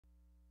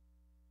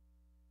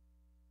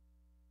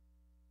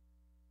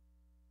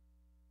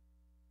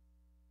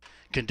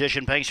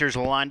Condition pacers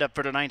lined up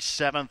for tonight's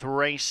 7th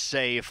race.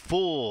 A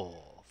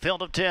full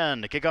field of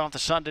 10 to kick off the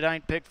Sunday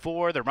night pick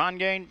 4. The run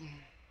gate.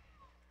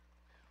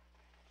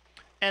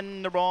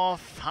 And the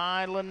off.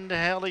 Highland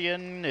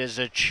Hellion is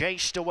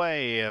chased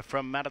away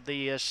from out of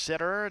the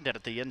sitter. Dead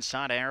at the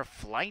inside. Air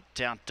Flight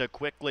out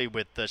quickly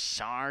with the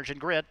Sergeant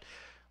Grit.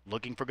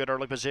 Looking for good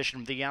early position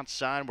from the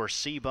outside where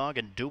Seabug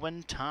and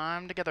Doin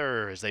time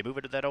together as they move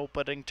into that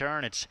opening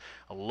turn. It's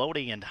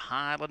Lodi and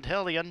Highland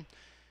Hellion.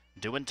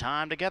 Doin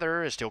time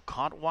together is still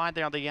caught wide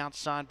there on the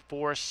outside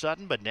for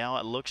Sutton, but now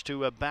it looks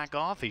to back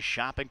off. He's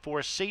shopping for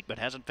a seat, but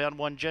hasn't found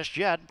one just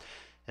yet.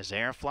 As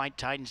Air Flight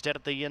tightens dead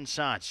at the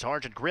inside.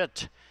 Sergeant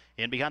Grit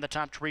in behind the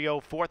top trio,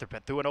 fourth.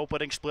 They're through an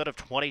opening split of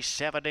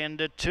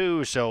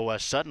 27-2. So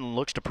Sutton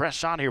looks to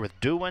press on here with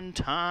Doin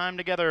time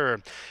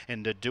together.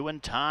 And Doin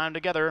time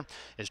together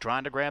is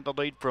trying to grab the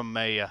lead from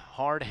a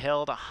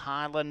hard-held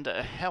Highland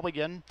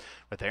Hellion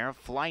with Air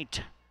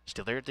Flight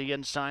still there at the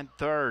inside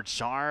third.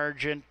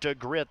 Sergeant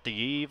Grit, the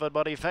even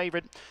buddy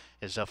favorite,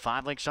 is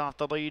 5 lengths off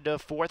the lead.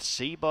 Fourth,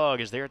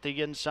 Seabug is there at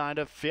the inside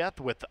of fifth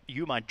with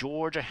You My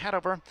George ahead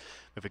of her.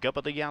 Moving up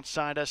at the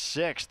outside of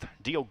sixth.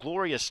 Deo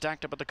Gloria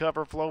stacked up at the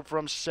cover flow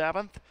from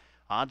seventh.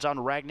 Odds on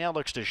Ragnell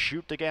looks to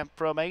shoot the gap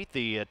from eighth.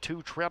 The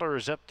two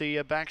trailers up the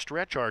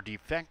backstretch are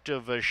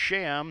Defective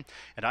Sham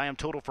and I Am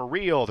Total For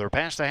Real. They're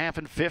past the half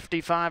in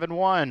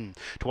 55-1.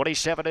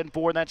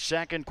 27-4 in that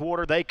second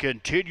quarter. They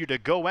continue to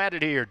go at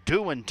it here.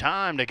 Doin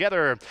time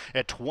together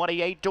at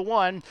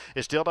 28-1.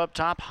 Is still up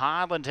top.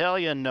 Highland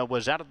Hellion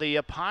was out of the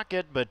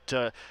pocket,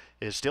 but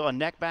is still a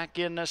neck back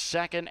in the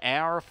second.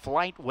 Air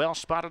Flight well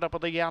spotted up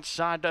on the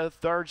outside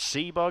third.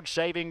 Seabug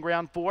saving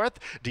ground fourth.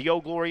 Deo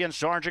Gloria and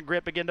Sergeant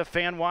Grit begin to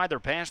fan wide. They're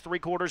past three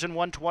quarters in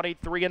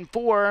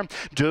 123-4.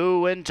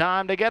 Doin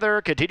time together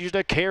continues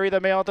to carry the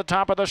mail at the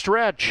top of the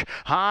stretch.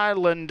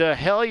 Highland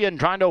Hellion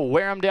trying to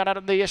wear him down out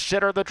of the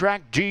center of the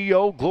track.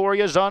 Deo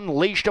Gloria's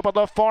unleashed up on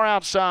the far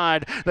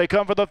outside. They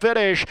come for the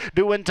finish.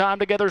 Doin time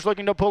together is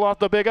looking to pull off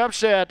the big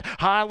upset.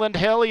 Highland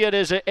Hellion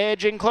is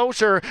edging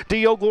closer.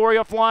 Deo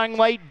Gloria flying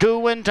late.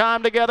 Doin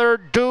time together.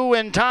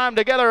 Doin time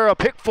together. A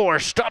pick four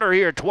stutter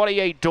here.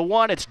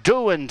 28-1. It's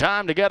Doin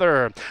time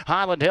together.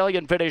 Highland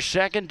Hellion finished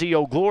second.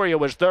 Deo Gloria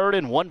was third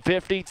in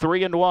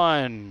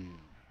 153-1.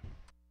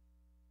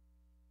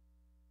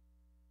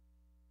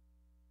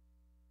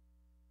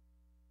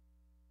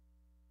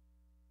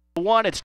 It's